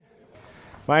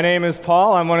My name is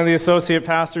Paul. I'm one of the associate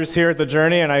pastors here at The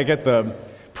Journey, and I get the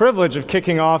privilege of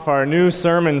kicking off our new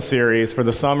sermon series for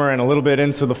the summer and a little bit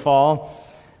into the fall.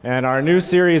 And our new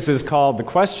series is called The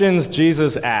Questions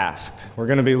Jesus Asked. We're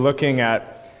going to be looking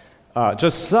at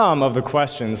just some of the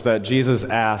questions that Jesus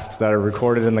asked that are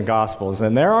recorded in the Gospels.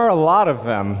 And there are a lot of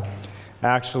them,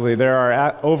 actually. There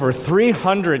are over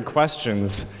 300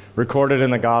 questions recorded in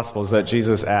the Gospels that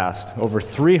Jesus asked. Over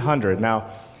 300.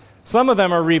 Now, some of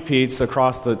them are repeats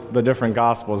across the different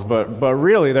Gospels, but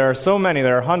really there are so many,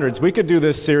 there are hundreds. We could do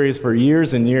this series for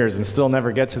years and years and still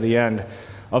never get to the end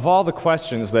of all the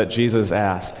questions that Jesus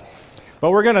asked.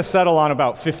 But we're going to settle on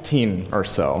about 15 or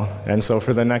so. And so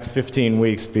for the next 15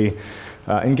 weeks, be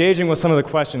engaging with some of the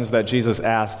questions that Jesus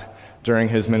asked during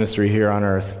his ministry here on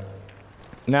earth.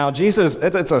 Now, Jesus,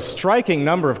 it's a striking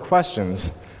number of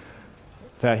questions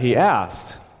that he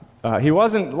asked. He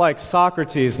wasn't like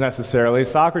Socrates necessarily.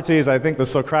 Socrates, I think the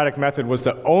Socratic method was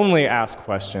to only ask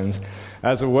questions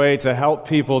as a way to help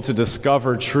people to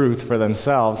discover truth for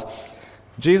themselves.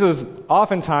 Jesus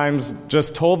oftentimes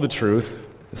just told the truth,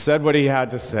 said what he had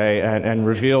to say, and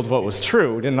revealed what was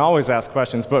true. He didn't always ask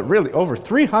questions, but really over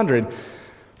 300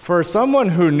 for someone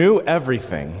who knew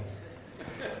everything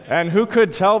and who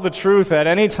could tell the truth at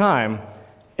any time.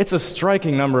 It's a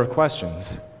striking number of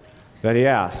questions that he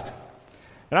asked.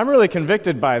 And I'm really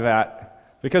convicted by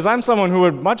that because I'm someone who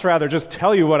would much rather just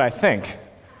tell you what I think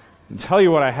and tell you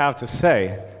what I have to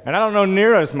say. And I don't know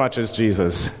near as much as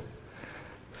Jesus.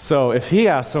 So if he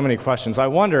asked so many questions, I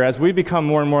wonder, as we become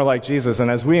more and more like Jesus and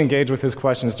as we engage with his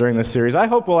questions during this series, I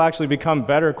hope we'll actually become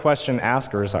better question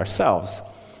askers ourselves.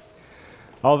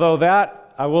 Although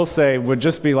that, I will say, would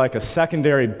just be like a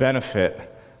secondary benefit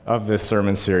of this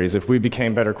sermon series if we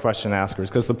became better question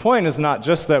askers. Because the point is not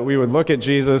just that we would look at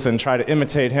Jesus and try to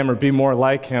imitate him or be more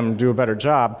like him, do a better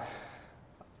job.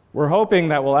 We're hoping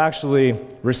that we'll actually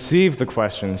receive the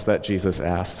questions that Jesus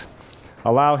asked.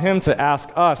 Allow him to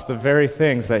ask us the very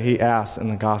things that he asked in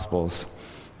the Gospels.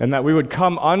 And that we would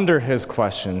come under his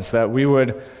questions, that we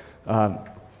would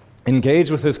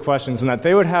engage with his questions, and that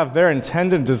they would have their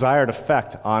intended desired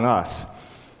effect on us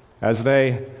as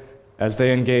they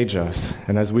engage us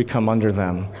and as we come under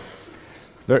them.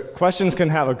 A good question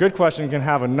can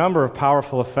have a number of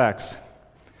powerful effects.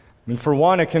 For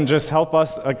one, it can just help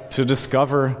us to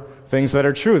discover things that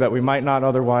are true that we might not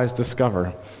otherwise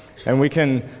discover. And we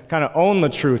can kind of own the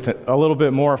truth a little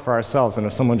bit more for ourselves than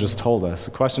if someone just told us.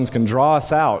 Questions can draw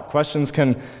us out. Questions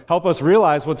can help us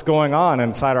realize what's going on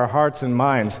inside our hearts and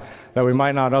minds that we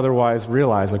might not otherwise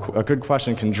realize. A good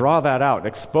question can draw that out,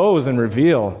 expose and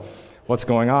reveal what's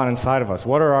going on inside of us.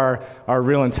 What are our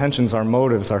real intentions, our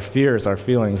motives, our fears, our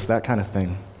feelings, that kind of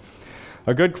thing.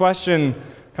 A good question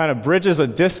kind of bridges a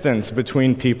distance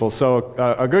between people. So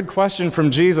a good question from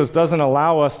Jesus doesn't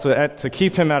allow us to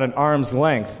keep him at an arm's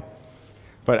length,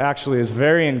 but actually is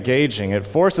very engaging. It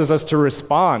forces us to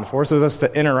respond, forces us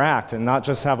to interact, and not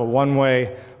just have a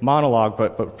one-way monologue,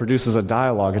 but produces a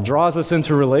dialogue. It draws us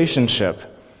into relationship.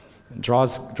 It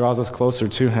draws us closer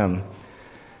to him.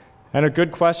 And a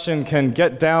good question can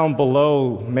get down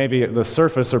below maybe the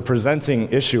surface or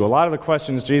presenting issue. A lot of the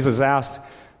questions Jesus asked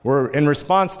were in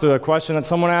response to a question that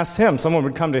someone asked him. Someone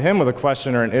would come to him with a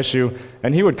question or an issue,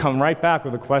 and he would come right back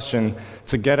with a question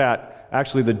to get at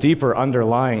actually the deeper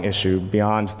underlying issue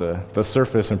beyond the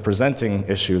surface and presenting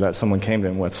issue that someone came to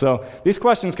him with. So these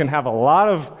questions can have a lot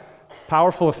of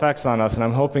powerful effects on us, and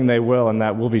I'm hoping they will, and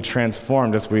that we'll be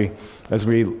transformed as we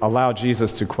allow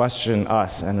Jesus to question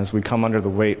us and as we come under the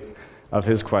weight of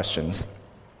his questions.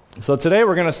 So today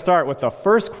we're going to start with the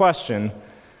first question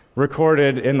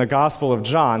recorded in the Gospel of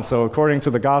John. So according to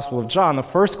the Gospel of John, the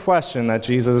first question that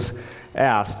Jesus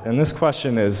asked, and this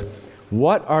question is,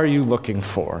 what are you looking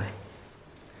for?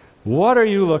 What are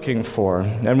you looking for?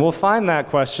 And we'll find that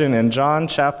question in John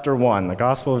chapter 1, the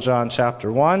Gospel of John chapter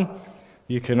 1.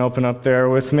 You can open up there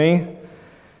with me.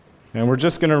 And we're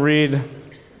just going to read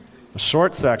a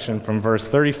short section from verse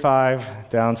 35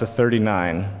 down to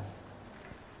 39.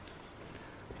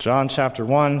 John chapter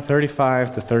 1,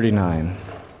 35 to 39.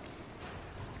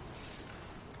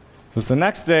 As the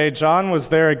next day, John was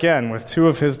there again with two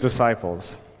of his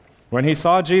disciples. When he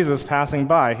saw Jesus passing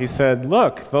by, he said,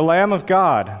 "Look, the Lamb of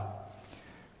God."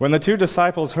 When the two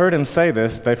disciples heard him say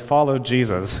this, they followed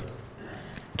Jesus.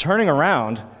 Turning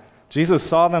around, Jesus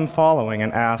saw them following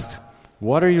and asked,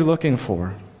 "What are you looking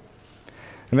for?"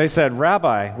 And they said,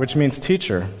 "Rabbi," which means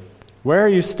teacher, "where are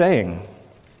you staying?"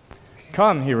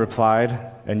 "Come," he replied,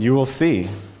 "and you will see."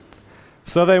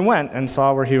 So they went and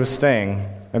saw where he was staying,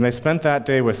 and they spent that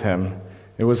day with him.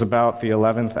 It was about the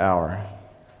 11th hour.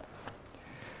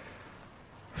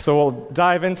 So we'll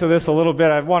dive into this a little bit.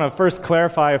 I want to first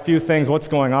clarify a few things, what's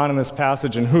going on in this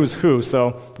passage and who's who.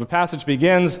 So the passage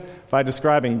begins by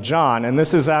describing John, and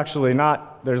this is actually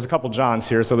not, there's a couple Johns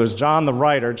here. So there's John the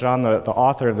writer, John the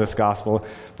author of this gospel,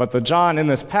 but the John in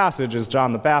this passage is John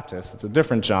the Baptist. It's a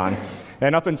different John.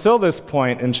 And up until this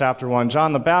point in chapter 1,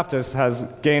 John the Baptist has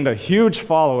gained a huge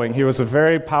following. He was a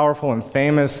very powerful and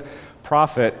famous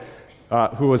prophet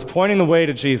who was pointing the way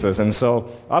to Jesus. And so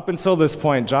up until this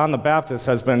point, John the Baptist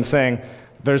has been saying,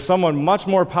 there's someone much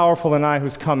more powerful than I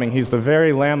who's coming. He's the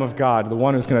very Lamb of God, the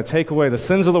one who's going to take away the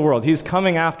sins of the world. He's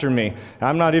coming after me.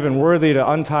 I'm not even worthy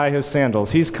to untie his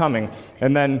sandals. He's coming.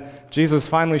 And then Jesus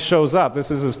finally shows up.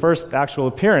 This is his first actual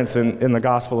appearance in the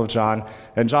Gospel of John.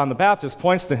 And John the Baptist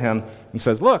points to him and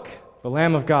says, look, the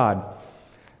Lamb of God.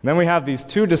 And then we have these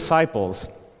two disciples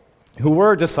who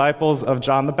were disciples of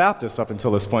John the Baptist up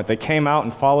until this point. They came out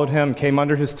and followed him, came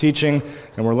under his teaching,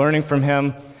 and were learning from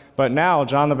him. But now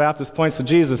John the Baptist points to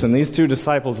Jesus, and these two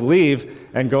disciples leave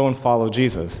and go and follow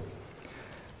Jesus.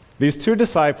 These two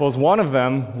disciples, one of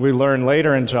them, we learn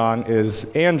later in John, is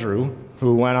Andrew,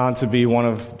 who went on to be one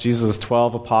of Jesus'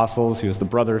 12 apostles. He was the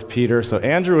brother of Peter. So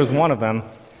Andrew is one of them.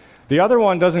 The other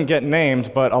one doesn't get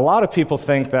named, but a lot of people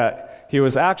think that he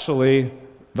was actually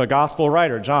the gospel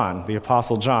writer, John, the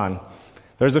apostle John.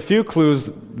 There's a few clues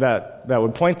that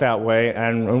would point that way,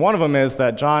 and one of them is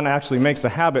that John actually makes the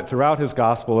habit throughout his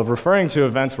gospel of referring to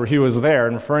events where he was there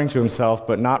and referring to himself,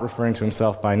 but not referring to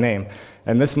himself by name.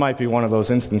 And this might be one of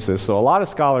those instances. So a lot of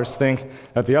scholars think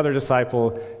that the other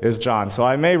disciple is John. So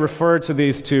I may refer to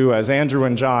these two as Andrew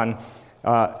and John,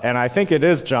 and I think it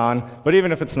is John, but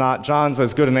even if it's not, John's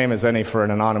as good a name as any for an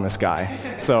anonymous guy.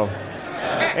 So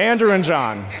Andrew and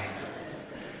John.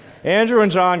 Andrew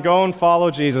and John go and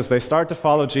follow Jesus. They start to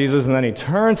follow Jesus, and then he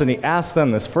turns and he asks them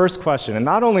this first question. And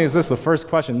not only is this the first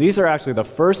question, these are actually the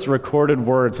first recorded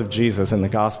words of Jesus in the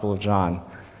Gospel of John.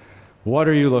 What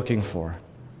are you looking for?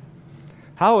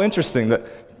 How interesting that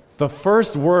the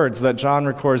first words that John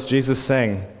records Jesus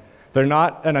saying, they're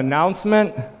not an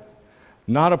announcement,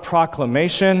 not a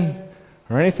proclamation,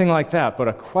 or anything like that, but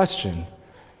a question,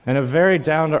 and a very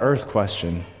down-to-earth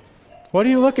question. What are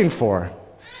you looking for?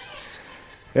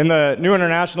 In the New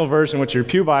International Version, which your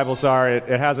pew Bibles are, it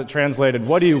has it translated,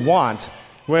 what do you want?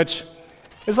 Which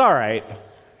is all right.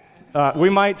 We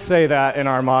might say that in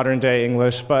our modern-day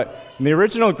English, but in the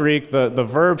original Greek, the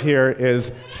verb here is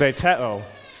seteo,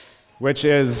 which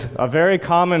is a very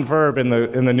common verb in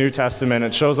the New Testament.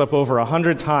 It shows up over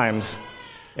 100 times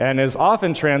and is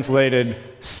often translated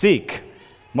seek.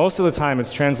 Most of the time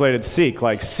it's translated seek,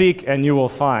 like seek and you will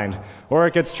find. Or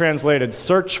it gets translated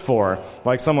search for,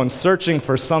 like someone searching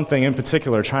for something in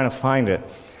particular, trying to find it.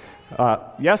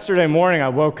 Yesterday morning I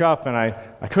woke up and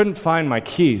I couldn't find my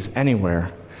keys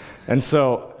anywhere. And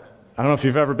so, I don't know if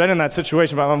you've ever been in that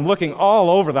situation, but I'm looking all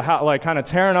over the house, like kind of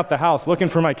tearing up the house, looking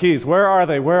for my keys. Where are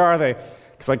they? Where are they?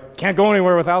 Because I can't go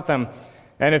anywhere without them.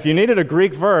 And if you needed a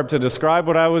Greek verb to describe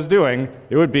what I was doing,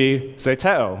 it would be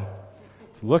seteo.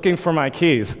 Looking for my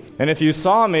keys. And if you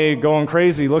saw me going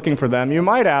crazy looking for them, you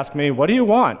might ask me, what do you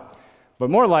want?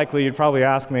 But more likely, you'd probably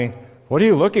ask me, what are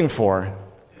you looking for?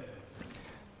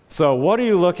 So, what are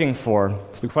you looking for?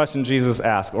 It's the question Jesus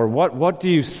asked. Or what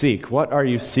do you seek? What are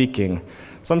you seeking?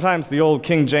 Sometimes the old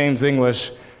King James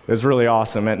English is really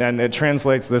awesome, and it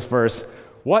translates this verse,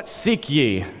 what seek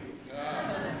ye?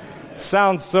 It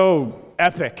sounds so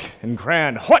epic and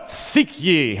grand. What seek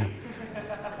ye?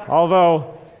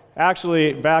 Although,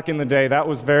 actually, back in the day, that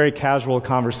was very casual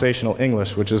conversational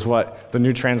English, which is what the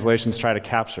new translations try to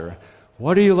capture.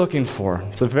 What are you looking for?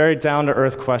 It's a very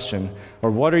down-to-earth question.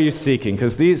 Or what are you seeking?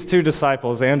 Because these two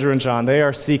disciples, Andrew and John, they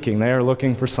are seeking, they are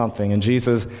looking for something, and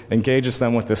Jesus engages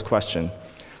them with this question.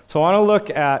 So I want to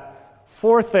look at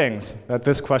 4 things that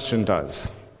this question does.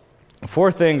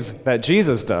 4 things that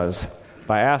Jesus does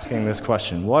by asking this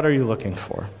question. What are you looking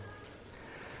for?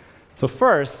 So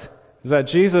first is that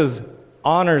Jesus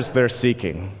honors their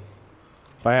seeking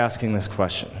by asking this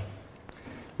question.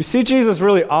 We see Jesus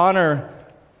really honor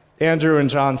Andrew and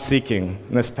John's seeking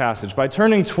in this passage by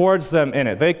turning towards them in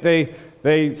it.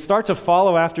 They start to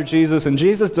follow after Jesus, and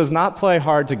Jesus does not play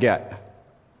hard to get.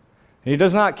 He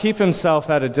does not keep himself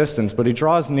at a distance, but he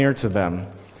draws near to them.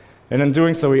 And in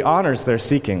doing so, he honors their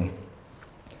seeking.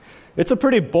 It's a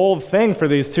pretty bold thing for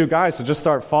these two guys to just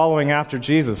start following after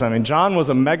Jesus. I mean, John was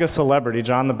a mega celebrity,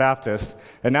 John the Baptist,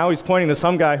 and now he's pointing to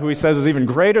some guy who he says is even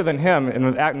greater than him,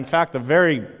 in fact, the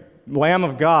very Lamb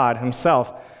of God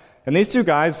himself. And these two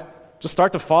guys just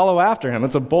start to follow after him.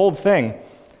 It's a bold thing.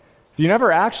 You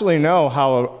never actually know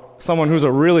how someone who's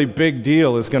a really big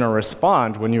deal is going to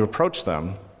respond when you approach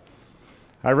them.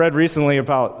 I read recently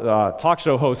about talk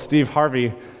show host Steve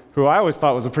Harvey, who I always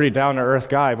thought was a pretty down-to-earth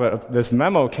guy, but this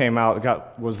memo came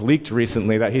out, was leaked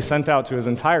recently, that he sent out to his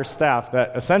entire staff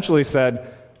that essentially said,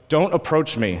 "Don't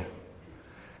approach me.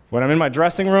 When I'm in my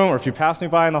dressing room or if you pass me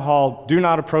by in the hall, do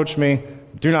not approach me,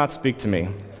 do not speak to me."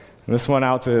 And this went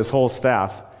out to his whole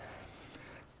staff.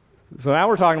 So now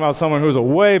we're talking about someone who's a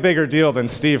way bigger deal than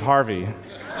Steve Harvey.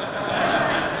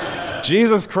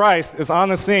 Jesus Christ is on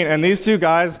the scene, and these two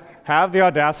guys have the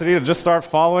audacity to just start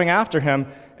following after him,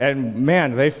 and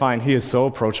man, they find he is so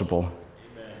approachable.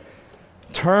 Amen.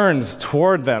 Turns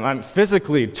toward them,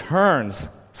 physically turns,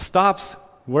 stops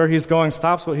where he's going,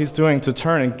 stops what he's doing to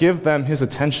turn and give them his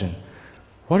attention.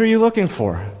 What are you looking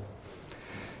for?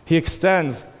 He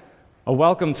extends a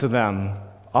welcome to them,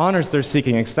 honors their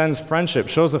seeking, extends friendship,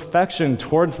 shows affection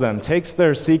towards them, takes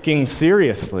their seeking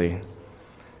seriously,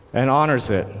 and honors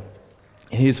it.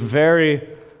 He's very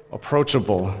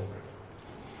approachable.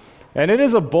 And it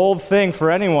is a bold thing for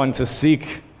anyone to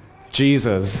seek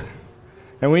Jesus.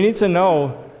 And we need to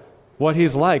know what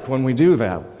he's like when we do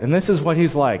that. And this is what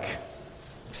he's like.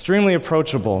 Extremely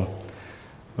approachable.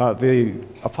 The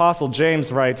Apostle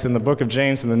James writes in the book of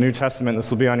James in the New Testament, this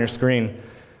will be on your screen,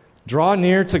 "Draw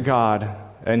near to God,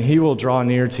 and he will draw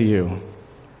near to you."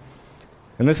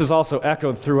 And this is also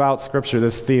echoed throughout Scripture,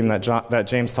 this theme that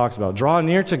James talks about. Draw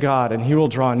near to God, and he will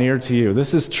draw near to you.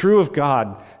 This is true of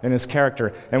God and his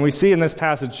character. And we see in this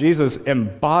passage, Jesus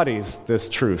embodies this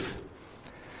truth.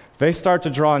 They start to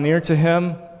draw near to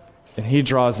him, and he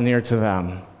draws near to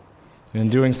them. And in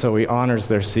doing so, he honors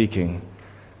their seeking.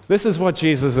 This is what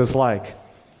Jesus is like.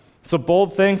 It's a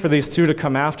bold thing for these two to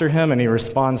come after him, and he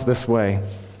responds this way.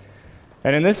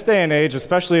 And in this day and age,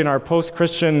 especially in our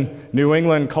post-Christian New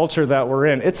England culture that we're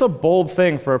in, it's a bold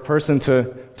thing for a person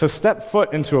to step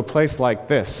foot into a place like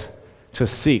this, to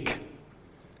seek.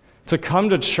 To come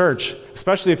to church,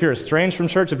 especially if you're estranged from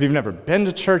church, if you've never been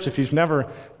to church, if you've never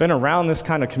been around this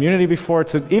kind of community before,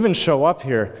 to even show up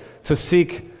here, to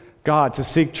seek God, to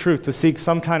seek truth, to seek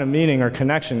some kind of meaning or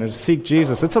connection, and to seek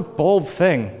Jesus. It's a bold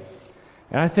thing.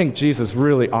 And I think Jesus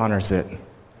really honors it.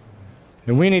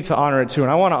 And we need to honor it too.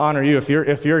 And I want to honor you if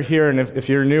you're here and if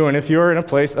you're new and if you're in a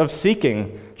place of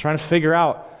seeking, trying to figure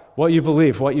out what you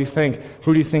believe, what you think,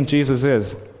 who do you think Jesus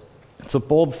is. It's a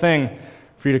bold thing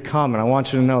for you to come, and I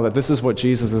want you to know that this is what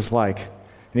Jesus is like.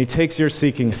 And he takes your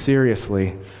seeking seriously,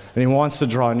 and he wants to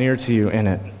draw near to you in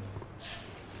it.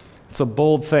 It's a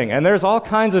bold thing. And there's all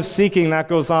kinds of seeking that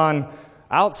goes on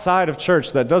outside of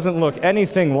church that doesn't look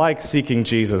anything like seeking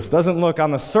Jesus, doesn't look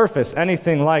on the surface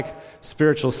anything like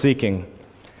spiritual seeking.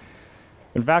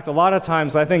 In fact, a lot of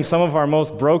times I think some of our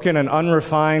most broken and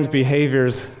unrefined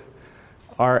behaviors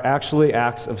are actually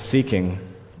acts of seeking,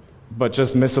 but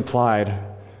just misapplied,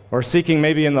 or seeking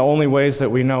maybe in the only ways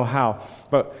that we know how.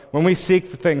 But when we seek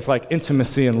for things like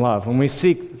intimacy and love, when we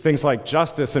seek things like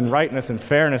justice and rightness and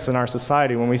fairness in our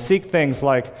society, when we seek things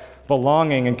like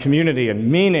belonging and community and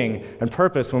meaning and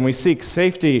purpose, when we seek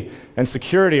safety and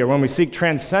security, or when we seek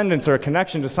transcendence or a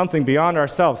connection to something beyond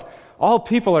ourselves, all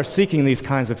people are seeking these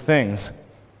kinds of things.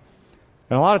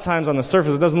 And a lot of times on the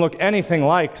surface, it doesn't look anything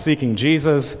like seeking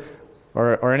Jesus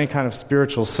or any kind of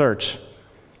spiritual search.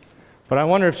 But I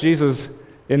wonder if Jesus,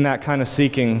 in that kind of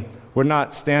seeking, would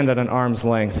not stand at an arm's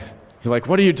length. You're like,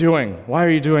 what are you doing? Why are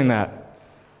you doing that?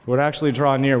 Would actually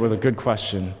draw near with a good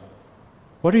question.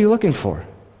 What are you looking for?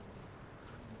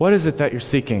 What is it that you're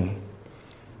seeking?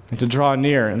 And to draw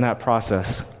near in that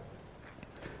process.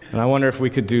 And I wonder if we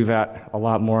could do that a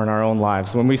lot more in our own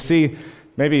lives. When we see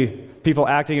maybe people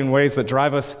acting in ways that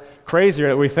drive us crazy or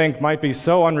that we think might be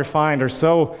so unrefined or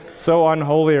so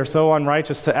unholy or so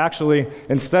unrighteous, to actually,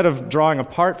 instead of drawing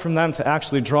apart from them, to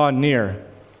actually draw near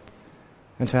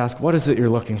and to ask, what is it you're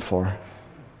looking for?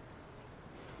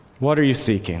 What are you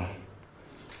seeking?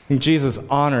 I think Jesus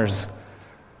honors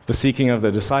the seeking of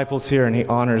the disciples here, and he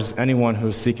honors anyone who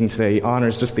is seeking today. He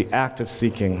honors just the act of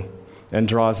seeking and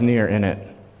draws near in it.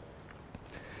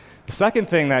 The second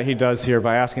thing that he does here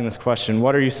by asking this question,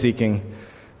 what are you seeking?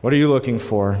 What are you looking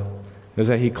for? Is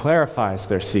that he clarifies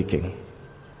their seeking.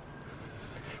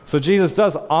 So Jesus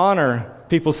does honor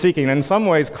people seeking. And in some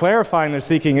ways, clarifying their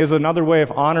seeking is another way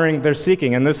of honoring their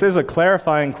seeking. And this is a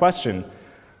clarifying question.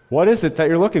 What is it that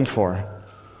you're looking for?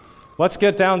 Let's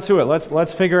get down to it.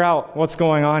 Let's figure out what's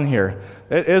going on here.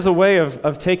 It is a way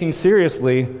of taking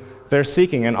seriously their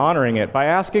seeking and honoring it by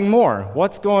asking more.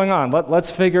 What's going on?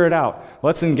 Let's figure it out.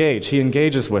 Let's engage. He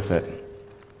engages with it.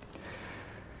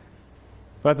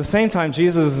 But at the same time,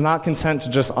 Jesus is not content to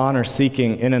just honor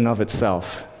seeking in and of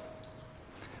itself.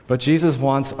 But Jesus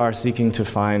wants our seeking to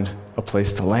find a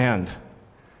place to land.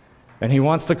 And he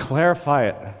wants to clarify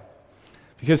it.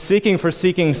 Because seeking for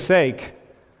seeking's sake,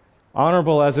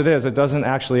 honorable as it is, it doesn't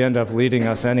actually end up leading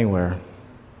us anywhere.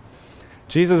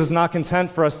 Jesus is not content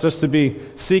for us just to be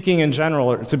seeking in general,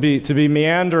 or to be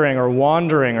meandering or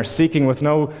wandering or seeking with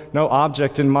no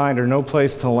object in mind or no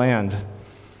place to land.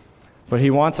 But he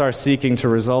wants our seeking to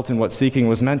result in what seeking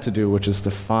was meant to do, which is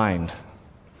to find.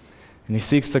 And he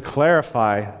seeks to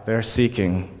clarify their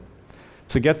seeking,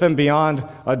 to get them beyond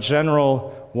a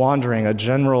general wandering, a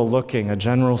general looking, a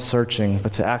general searching,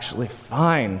 but to actually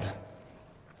find.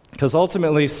 Because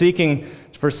ultimately, seeking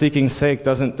for seeking's sake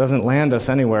doesn't land us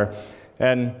anywhere.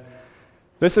 And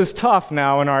this is tough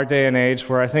now in our day and age,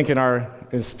 where I think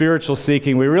in spiritual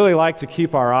seeking, we really like to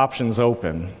keep our options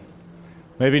open.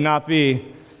 Maybe not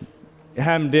be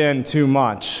hemmed in too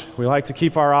much. We like to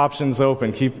keep our options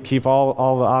open, keep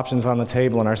all the options on the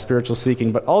table in our spiritual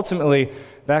seeking. But ultimately,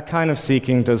 that kind of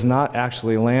seeking does not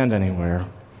actually land anywhere.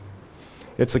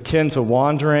 It's akin to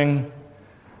wandering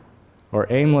or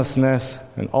aimlessness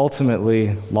and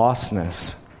ultimately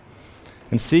lostness.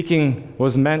 And seeking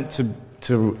was meant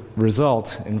to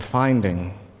result in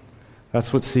finding.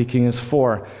 That's what seeking is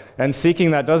for. And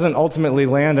seeking that doesn't ultimately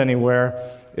land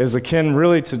anywhere is akin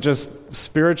really to just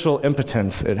spiritual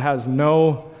impotence. It has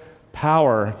no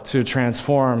power to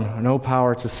transform, no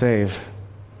power to save.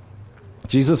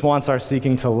 Jesus wants our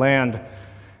seeking to land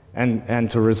and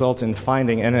to result in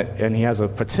finding, and he has a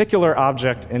particular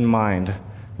object in mind,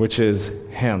 which is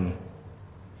him.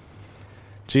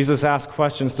 Jesus asks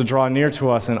questions to draw near to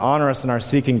us and honor us in our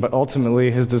seeking, but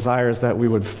ultimately his desire is that we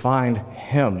would find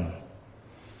him.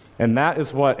 And that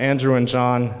is what Andrew and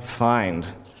John find.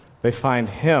 They find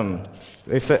him.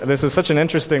 They say, this is such an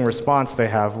interesting response they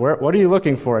have. What are you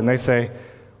looking for? And they say,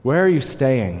 where are you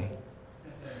staying?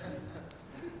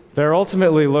 They're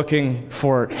ultimately looking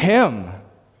for him,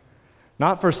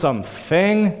 not for some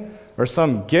thing or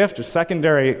some gift or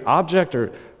secondary object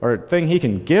or thing he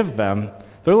can give them.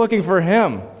 They're looking for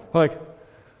him. Like,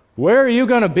 where are you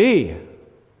going to be?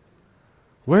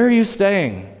 Where are you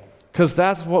staying? Because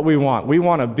that's what we want. We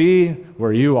want to be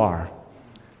where you are.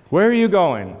 Where are you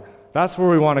going? That's where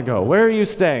we want to go. Where are you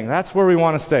staying? That's where we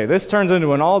want to stay. This turns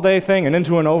into an all-day thing and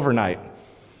into an overnight.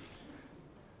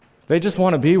 They just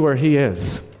want to be where he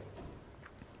is.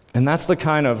 And that's the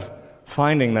kind of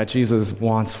finding that Jesus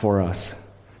wants for us,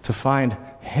 to find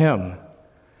him.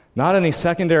 Not any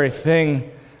secondary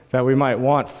thing that we might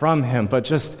want from him, but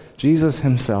just Jesus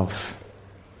himself.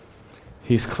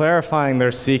 He's clarifying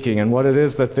their seeking, and what it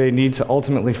is that they need to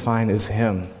ultimately find is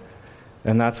him.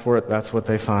 And that's what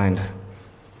they find.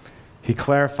 He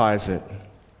clarifies it.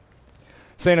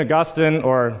 St. Augustine,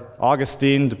 or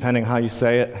Augustine, depending how you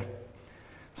say it,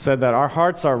 said that our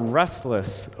hearts are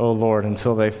restless, O Lord,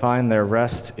 until they find their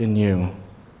rest in you.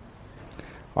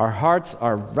 Our hearts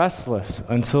are restless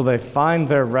until they find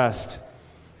their rest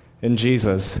in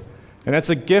Jesus. And it's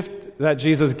a gift that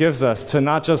Jesus gives us to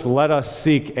not just let us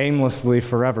seek aimlessly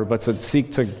forever, but to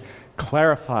seek to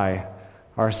clarify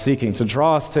our seeking, to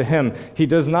draw us to him. He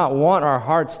does not want our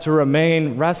hearts to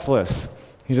remain restless.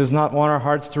 He does not want our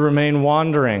hearts to remain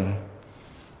wandering.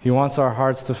 He wants our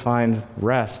hearts to find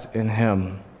rest in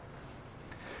him.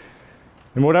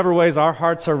 In whatever ways our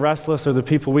hearts are restless, or the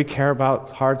people we care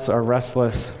about hearts are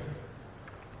restless,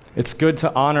 it's good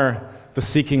to honor the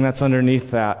seeking that's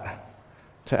underneath that,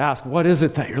 to ask, what is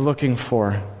it that you're looking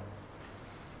for?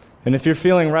 And if you're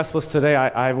feeling restless today,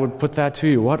 I would put that to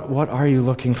you. What are you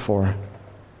looking for?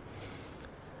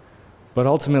 But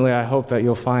ultimately, I hope that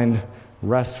you'll find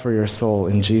rest for your soul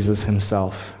in Jesus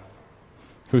himself,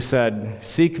 who said,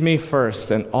 seek me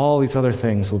first, and all these other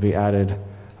things will be added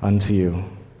unto you.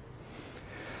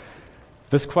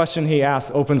 This question he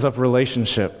asks opens up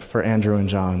relationship for Andrew and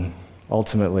John,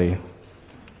 ultimately.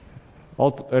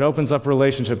 It opens up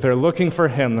relationship. They're looking for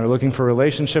him. They're looking for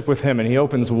relationship with him, and he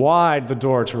opens wide the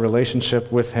door to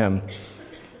relationship with him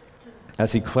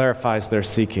as he clarifies their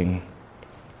seeking.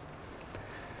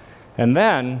 And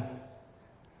then,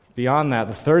 beyond that,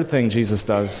 the third thing Jesus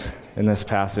does in this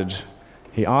passage,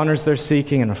 he honors their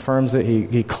seeking and affirms it.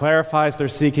 He clarifies their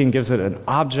seeking, gives it an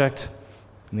object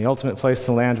and the ultimate place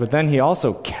to land, but then he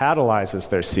also catalyzes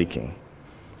their seeking.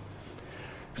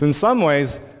 So in some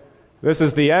ways, this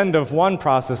is the end of one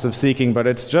process of seeking, but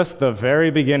it's just the very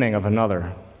beginning of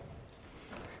another.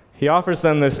 He offers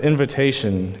them this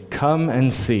invitation, come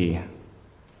and see.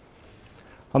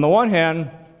 On the one hand,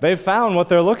 they've found what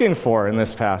they're looking for in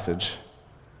this passage.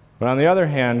 But on the other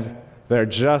hand, they're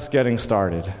just getting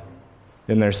started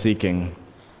in their seeking.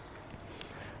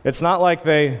 It's not like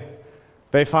they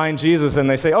find Jesus and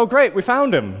they say, oh, great, we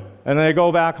found him. And they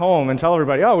go back home and tell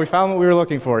everybody, oh, we found what we were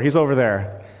looking for. He's over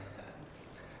there.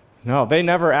 No, they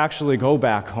never actually go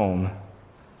back home.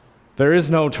 There is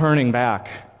no turning back.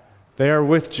 They are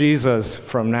with Jesus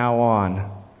from now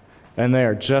on. And they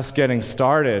are just getting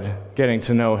started, getting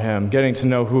to know him, getting to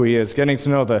know who he is, getting to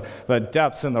know the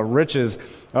depths and the riches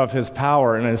of his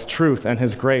power and his truth and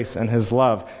his grace and his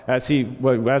love. As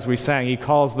we sang, he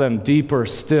calls them deeper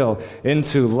still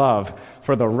into love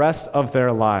for the rest of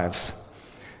their lives.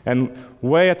 And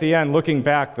way at the end, looking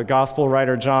back, the gospel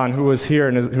writer John, who was here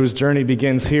and whose journey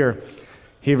begins here,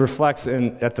 he reflects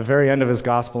at the very end of his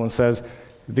gospel and says,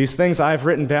 "These things I've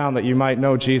written down that you might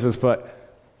know Jesus, but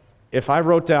if I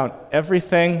wrote down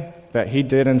everything that he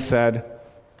did and said,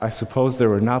 I suppose there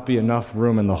would not be enough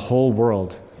room in the whole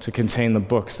world to contain the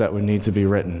books that would need to be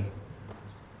written."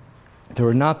 There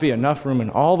would not be enough room in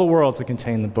all the world to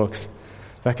contain the books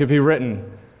that could be written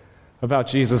about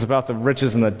Jesus, about the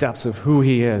riches and the depths of who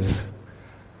he is,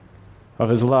 of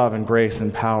his love and grace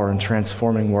and power and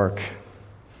transforming work.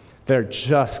 They're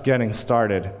just getting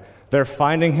started. Their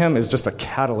finding him is just a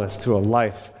catalyst to a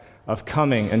life of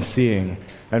coming and seeing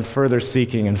and further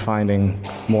seeking and finding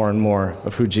more and more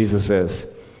of who Jesus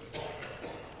is.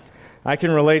 I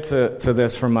can relate to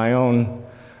this from my own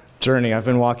journey. I've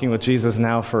been walking with Jesus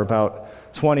now for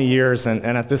about 20 years, and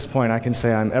at this point I can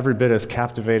say I'm every bit as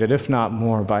captivated, if not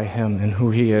more, by him and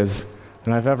who he is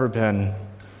than I've ever been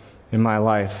in my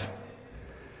life.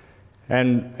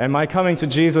 And my coming to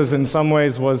Jesus in some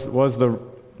ways was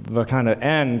the kind of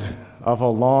end of a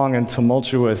long and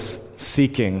tumultuous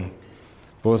seeking,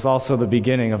 but was also the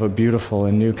beginning of a beautiful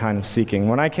and new kind of seeking.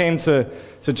 When I came to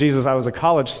Jesus, I was a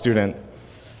college student,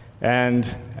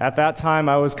 and at that time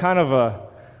I was kind of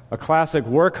a classic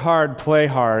work hard, play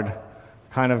hard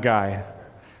kind of guy.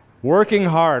 Working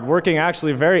hard, working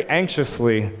actually very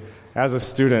anxiously as a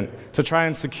student to try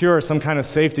and secure some kind of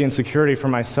safety and security for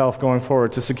myself going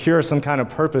forward, to secure some kind of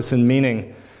purpose and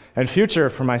meaning and future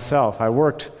for myself. I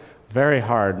worked very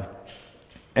hard,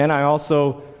 and I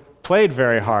also played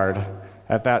very hard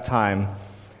at that time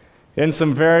in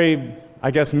some very,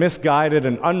 I guess, misguided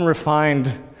and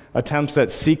unrefined attempts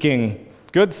at seeking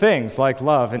good things like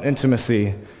love and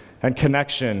intimacy and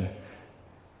connection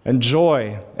and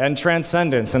joy and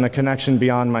transcendence and a connection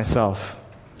beyond myself.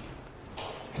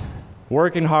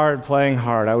 Working hard, playing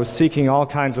hard. I was seeking all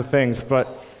kinds of things, but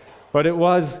it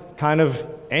was kind of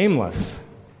aimless,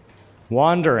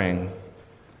 wandering,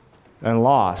 and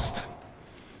lost.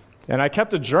 And I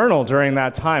kept a journal during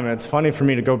that time, and it's funny for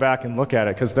me to go back and look at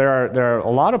it, because there are a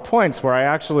lot of points where I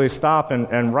actually stop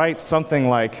and write something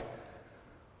like,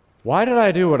 why did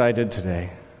I do what I did today?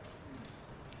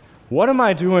 What am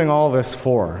I doing all this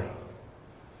for?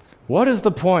 What is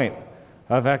the point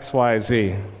of X, Y,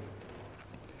 Z?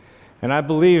 And I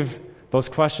believe those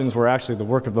questions were actually the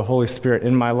work of the Holy Spirit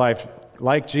in my life,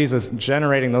 like Jesus,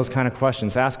 generating those kind of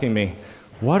questions, asking me,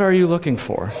 what are you looking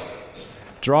for?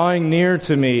 Drawing near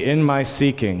to me in my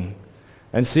seeking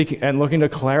and looking to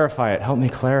clarify it. Help me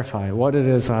clarify what it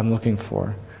is I'm looking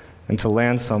for and to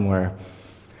land somewhere.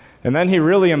 And then he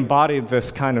really embodied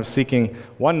this kind of seeking.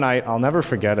 One night, I'll never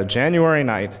forget, a January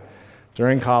night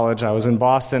during college, I was in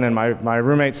Boston, and my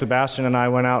roommate Sebastian and I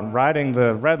went out riding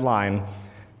the Red Line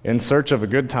in search of a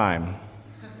good time.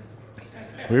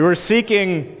 We were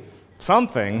seeking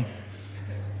something.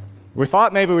 We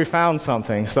thought maybe we found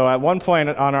something. So at one point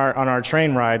on our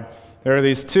train ride, there were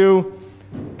these two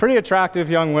pretty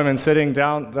attractive young women sitting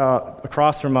down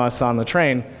across from us on the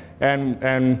train,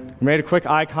 and we made a quick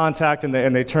eye contact, and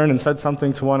they turned and said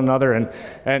something to one another,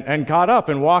 and got up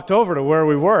and walked over to where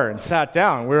we were and sat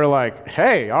down. We were like,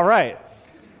 hey, all right.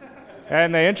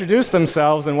 And they introduced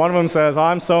themselves, and one of them says,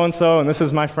 I'm so-and-so, and this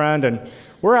is my friend, and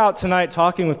we're out tonight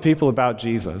talking with people about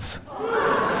Jesus.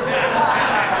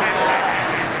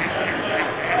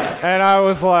 And I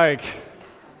was like,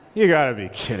 you gotta be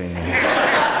kidding me.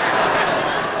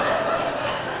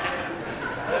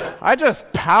 I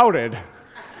just pouted,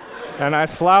 and I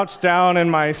slouched down in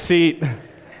my seat.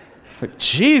 Like,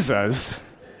 Jesus?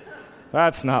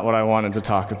 That's not what I wanted to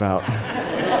talk about.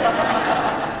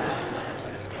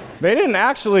 They didn't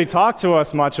actually talk to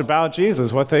us much about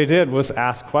Jesus. What they did was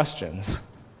ask questions.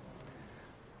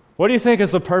 What do you think is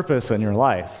the purpose in your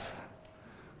life?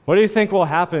 What do you think will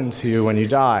happen to you when you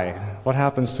die? What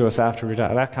happens to us after we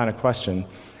die? That kind of question.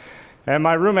 And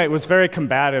my roommate was very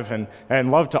combative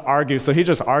and loved to argue, so he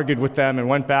just argued with them and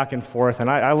went back and forth,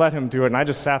 and I let him do it, and I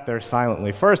just sat there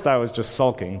silently. First, I was just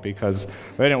sulking because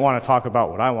they didn't want to talk about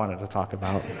what I wanted to talk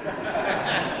about.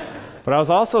 But I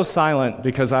was also silent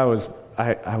because I was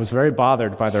very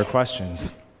bothered by their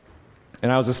questions.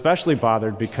 And I was especially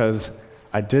bothered because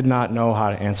I did not know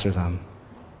how to answer them.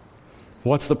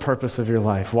 What's the purpose of your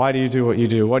life? Why do you do what you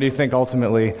do? What do you think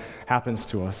ultimately happens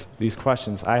to us? These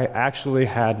questions, I actually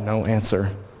had no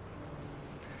answer.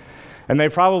 And they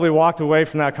probably walked away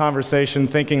from that conversation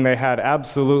thinking they had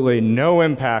absolutely no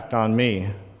impact on me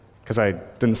because I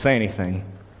didn't say anything.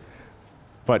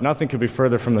 But nothing could be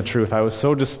further from the truth. I was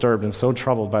so disturbed and so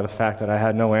troubled by the fact that I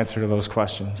had no answer to those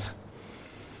questions,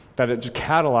 that it just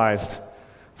catalyzed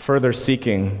further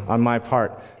seeking on my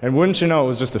part. And wouldn't you know, it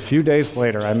was just a few days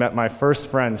later, I met my first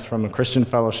friends from a Christian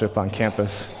fellowship on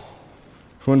campus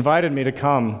who invited me to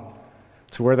come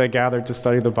to where they gathered to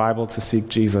study the Bible to seek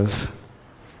Jesus.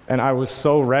 And I was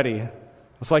so ready. I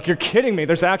was like, you're kidding me.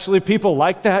 There's actually people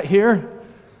like that here?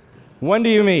 When do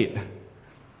you meet?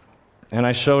 And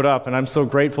I showed up, and I'm so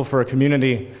grateful for a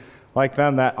community like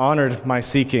them that honored my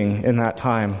seeking in that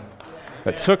time,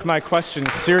 that took my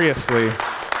questions seriously,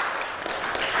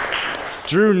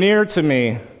 drew near to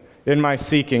me in my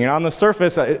seeking. And on the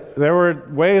surface, there were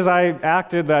ways I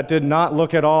acted that did not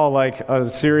look at all like a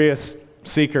serious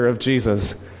seeker of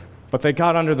Jesus. But they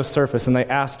got under the surface and they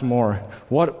asked more.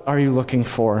 What are you looking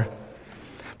for?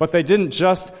 But they didn't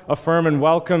just affirm and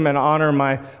welcome and honor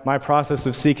my process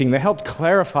of seeking. They helped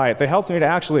clarify it. They helped me to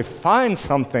actually find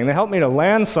something. They helped me to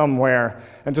land somewhere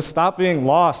and to stop being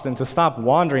lost and to stop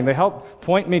wandering. They helped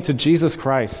point me to Jesus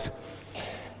Christ.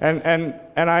 And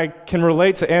I can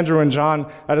relate to Andrew and John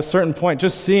at a certain point,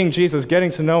 just seeing Jesus,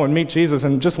 getting to know and meet Jesus,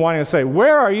 and just wanting to say,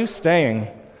 where are you staying?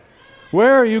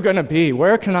 Where are you going to be?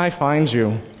 Where can I find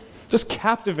you? Just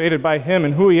captivated by him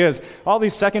and who he is. All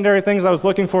these secondary things I was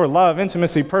looking for, love,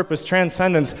 intimacy, purpose,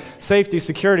 transcendence, safety,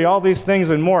 security, all these things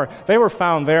and more, they were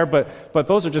found there, but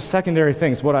those are just secondary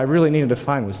things. What I really needed to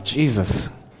find was Jesus.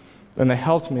 And they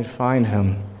helped me to find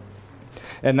him.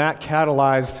 And that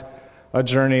catalyzed a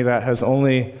journey that has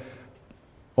only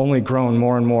grown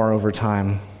more and more over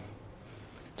time.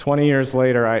 20 years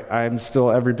later, I'm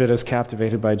still every bit as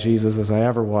captivated by Jesus as I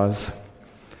ever was.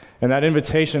 And that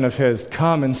invitation of his,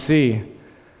 come and see,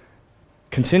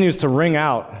 continues to ring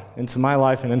out into my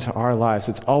life and into our lives.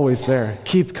 It's always there.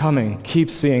 Keep coming, keep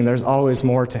seeing. There's always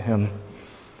more to him.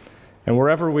 And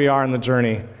wherever we are in the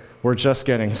journey, we're just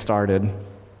getting started.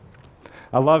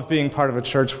 I love being part of a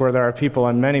church where there are people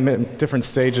on many different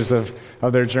stages of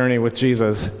their journey with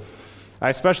Jesus. I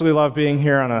especially love being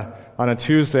here on a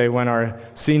Tuesday when our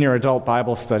senior adult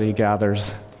Bible study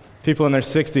gathers. People in their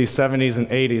 60s, 70s, and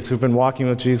 80s who've been walking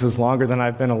with Jesus longer than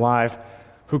I've been alive,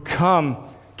 who come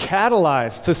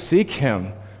catalyzed to seek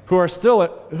him, who are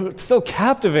still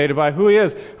captivated by who he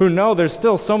is, who know there's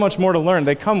still so much more to learn.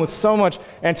 They come with so much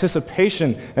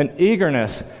anticipation and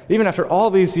eagerness, even after all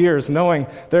these years, knowing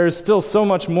there is still so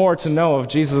much more to know of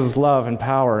Jesus' love and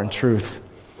power and truth.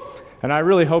 And I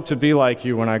really hope to be like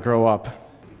you when I grow up.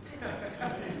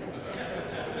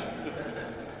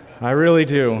 I really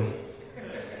do.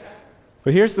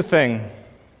 But here's the thing.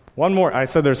 I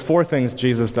said there's 4 things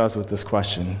Jesus does with this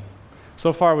question.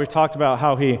 So far, we've talked about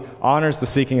how he honors the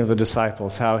seeking of the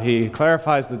disciples, how he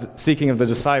clarifies the seeking of the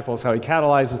disciples, how he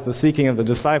catalyzes the seeking of the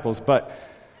disciples. But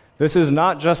this is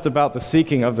not just about the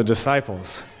seeking of the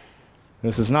disciples.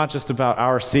 This is not just about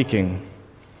our seeking.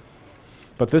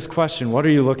 But this question, what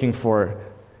are you looking for,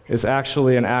 is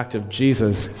actually an act of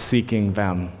Jesus seeking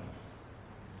them.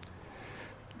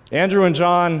 Andrew and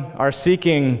John are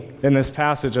seeking in this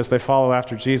passage as they follow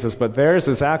after Jesus, but theirs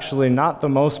is actually not the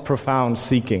most profound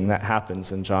seeking that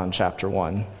happens in John chapter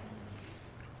 1.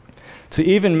 To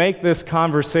even make this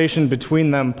conversation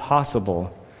between them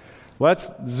possible, let's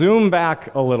zoom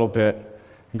back a little bit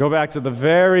and go back to the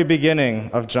very beginning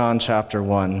of John chapter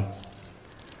 1.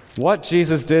 What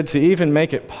Jesus did to even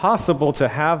make it possible to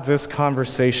have this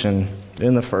conversation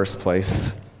in the first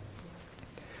place.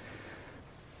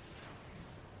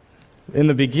 In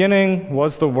the beginning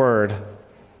was the Word,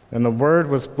 and the Word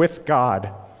was with God,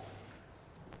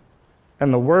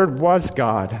 and the Word was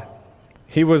God.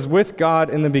 He was with God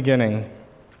in the beginning.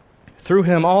 Through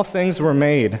him all things were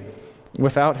made.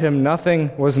 Without him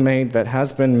nothing was made that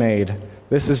has been made.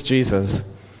 This is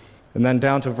Jesus. And then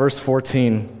down to verse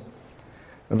 14.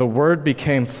 And the Word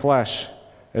became flesh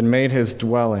and made his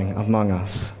dwelling among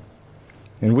us.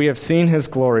 And we have seen his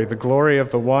glory, the glory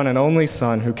of the one and only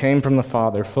Son who came from the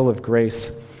Father, full of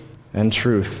grace and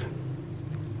truth.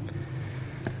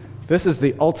 This is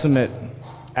the ultimate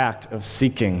act of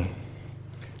seeking.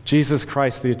 Jesus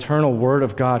Christ, the eternal Word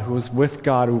of God, who was with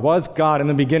God, who was God in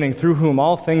the beginning, through whom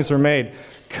all things were made,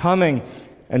 coming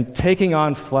and taking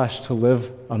on flesh to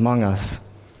live among us.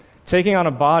 Taking on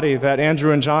a body that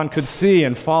Andrew and John could see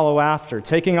and follow after.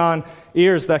 Taking on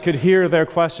ears that could hear their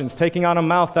questions. Taking on a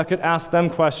mouth that could ask them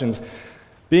questions.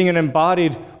 Being an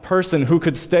embodied person who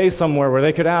could stay somewhere where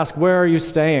they could ask, where are you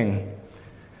staying?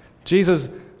 Jesus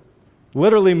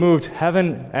literally moved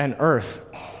heaven and earth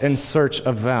in search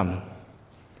of them.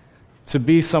 To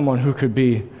be someone who could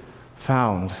be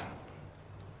found.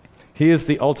 He is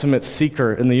the ultimate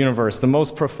seeker in the universe. The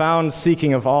most profound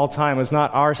seeking of all time is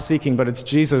not our seeking, but it's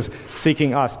Jesus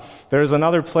seeking us. There's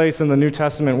another place in the New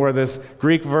Testament where this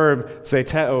Greek verb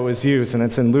zeteo is used, and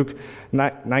it's in Luke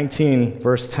 19,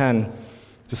 verse 10,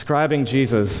 describing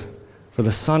Jesus. For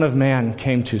the Son of Man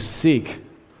came to seek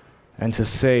and to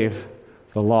save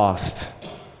the lost.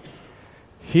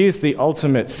 He's the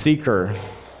ultimate seeker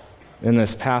in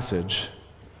this passage.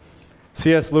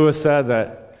 C.S. Lewis said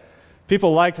that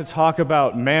people like to talk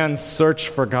about man's search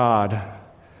for God,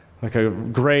 like a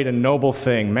great and noble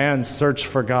thing, man's search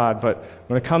for God. But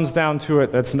when it comes down to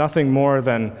it, that's nothing more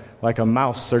than like a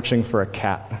mouse searching for a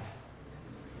cat.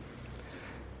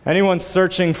 Anyone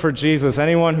searching for Jesus,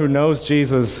 anyone who knows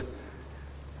Jesus,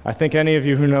 I think any of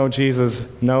you who know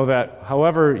Jesus know that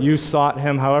however you sought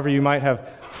him, however you might have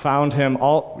found him,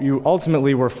 you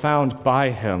ultimately were found by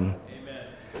him. Amen.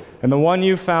 And the one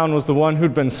you found was the one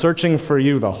who'd been searching for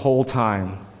you the whole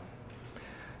time.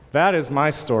 That is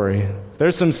my story.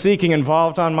 There's some seeking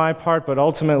involved on my part, but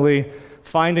ultimately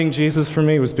finding Jesus for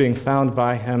me was being found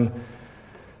by him.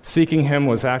 Seeking him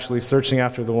was actually searching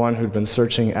after the one who'd been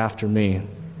searching after me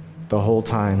the whole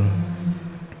time.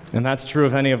 And that's true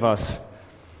of any of us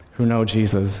who know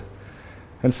Jesus.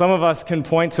 And some of us can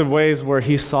point to ways where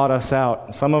he sought us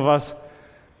out. Some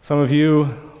of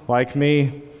you, like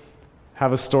me,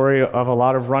 have a story of a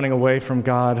lot of running away from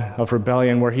God, of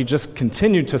rebellion, where he just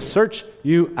continued to search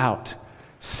you out,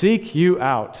 seek you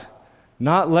out,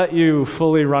 not let you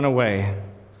fully run away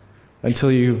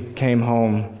until you came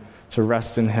home to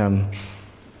rest in him.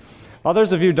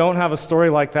 Others of you don't have a story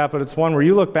like that, but it's one where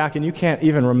you look back and you can't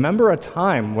even remember a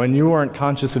time when you weren't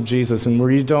conscious of Jesus and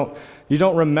where you don't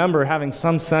remember having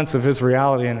some sense of his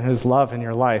reality and his love in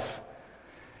your life.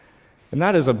 And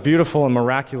that is a beautiful and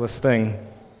miraculous thing.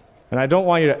 And I don't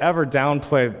want you to ever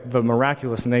downplay the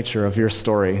miraculous nature of your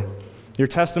story. Your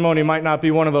testimony might not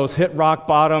be one of those hit rock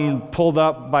bottom, pulled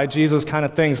up by Jesus kind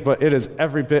of things, but it is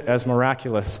every bit as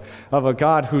miraculous of a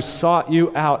God who sought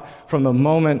you out from the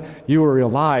moment you were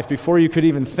alive, before you could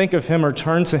even think of him or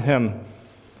turn to him,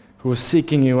 who was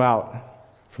seeking you out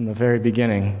from the very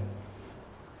beginning.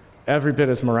 Every bit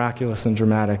as miraculous and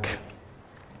dramatic.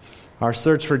 Our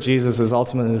search for Jesus is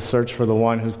ultimately the search for the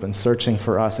one who's been searching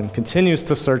for us and continues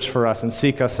to search for us and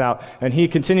seek us out. And he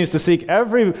continues to seek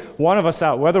every one of us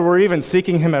out, whether we're even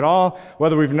seeking him at all,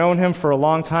 whether we've known him for a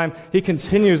long time. He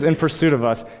continues in pursuit of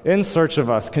us, in search of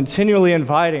us, continually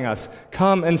inviting us,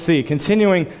 come and see,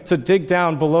 continuing to dig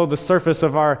down below the surface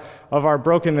of our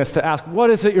brokenness to ask, what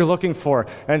is it you're looking for?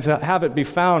 And to have it be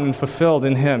found and fulfilled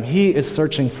in him. He is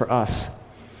searching for us.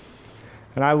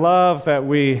 And I love that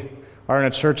we are in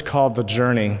a church called The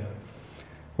Journey,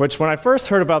 which when I first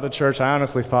heard about the church, I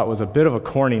honestly thought was a bit of a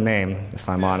corny name, if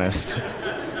I'm honest.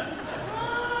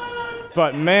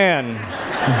 But man,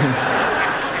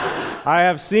 I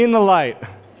have seen the light.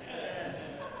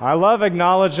 I love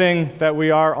acknowledging that we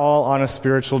are all on a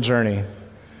spiritual journey,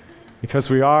 because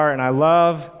we are, and I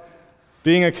love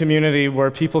being a community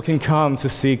where people can come to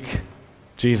seek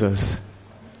Jesus.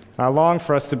 I long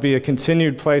for us to be a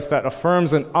continued place that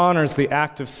affirms and honors the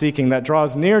act of seeking, that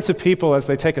draws near to people as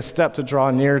they take a step to draw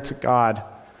near to God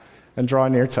and draw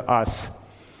near to us.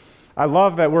 I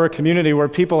love that we're a community where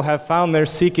people have found their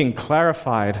seeking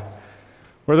clarified,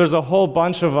 where there's a whole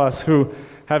bunch of us who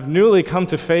have newly come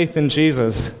to faith in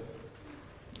Jesus,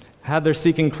 had their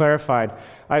seeking clarified.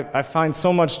 I find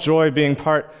so much joy being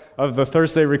part of the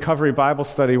Thursday Recovery Bible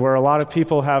Study, where a lot of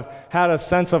people have had a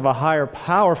sense of a higher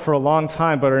power for a long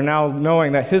time, but are now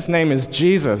knowing that his name is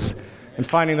Jesus and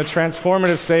finding the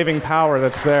transformative saving power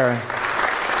that's there.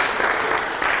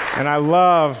 And I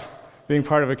love being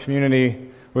part of a community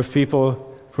with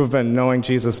people who've been knowing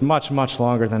Jesus much, much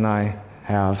longer than I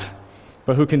have,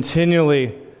 but who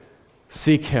continually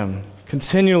seek him,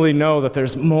 continually know that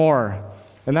there's more.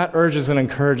 And that urges and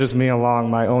encourages me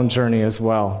along my own journey as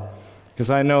well,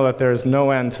 because I know that there is no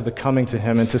end to the coming to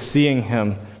him and to seeing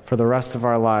him for the rest of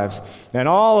our lives. And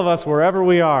all of us, wherever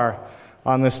we are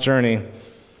on this journey,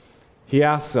 he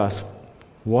asks us,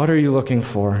 what are you looking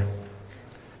for?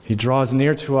 He draws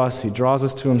near to us, he draws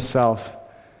us to himself,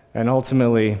 and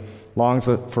ultimately longs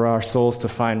for our souls to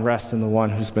find rest in the one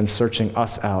who's been searching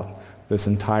us out this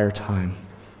entire time.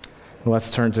 Let's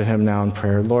turn to him now in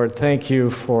prayer. Lord, thank you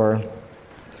for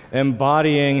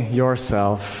embodying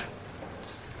yourself.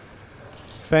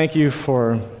 Thank you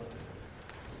for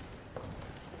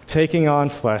taking on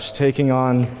flesh, taking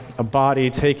on a body,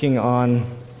 taking on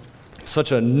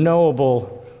such a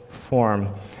knowable form.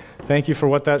 Thank you for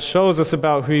what that shows us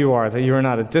about who you are, that you are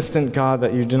not a distant God,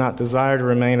 that you do not desire to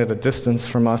remain at a distance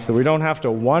from us, that we don't have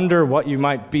to wonder what you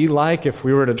might be like if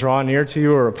we were to draw near to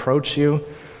you or approach you.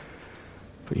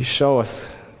 But you show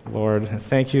us, Lord.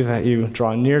 Thank you that you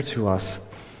draw near to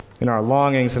us in our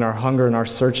longings and our hunger and our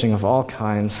searching of all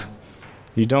kinds.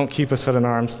 You don't keep us at an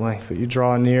arm's length, but you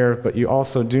draw near, but you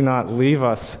also do not leave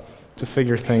us to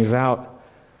figure things out.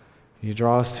 You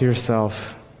draw us to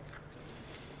yourself.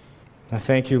 I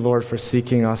thank you, Lord, for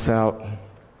seeking us out,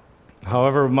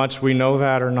 however much we know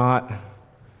that or not.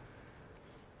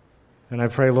 And I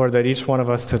pray, Lord, that each one of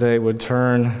us today would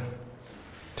turn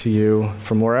to you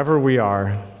from wherever we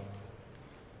are,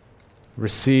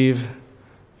 receive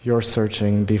your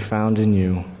searching, and be found in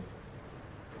you.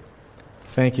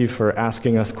 Thank you for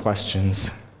asking us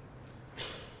questions.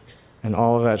 And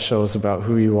all of that shows about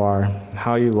who you are,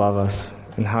 how you love us,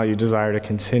 and how you desire to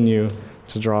continue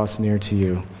to draw us near to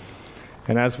you.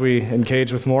 And as we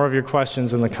engage with more of your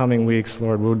questions in the coming weeks,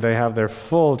 Lord, would they have their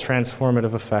full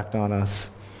transformative effect on us?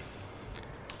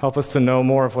 Help us to know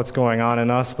more of what's going on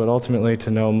in us, but ultimately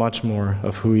to know much more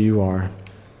of who you are,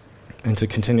 and to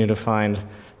continue to find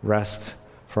rest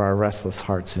for our restless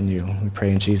hearts in you. We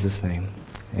pray in Jesus' name.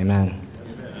 Amen.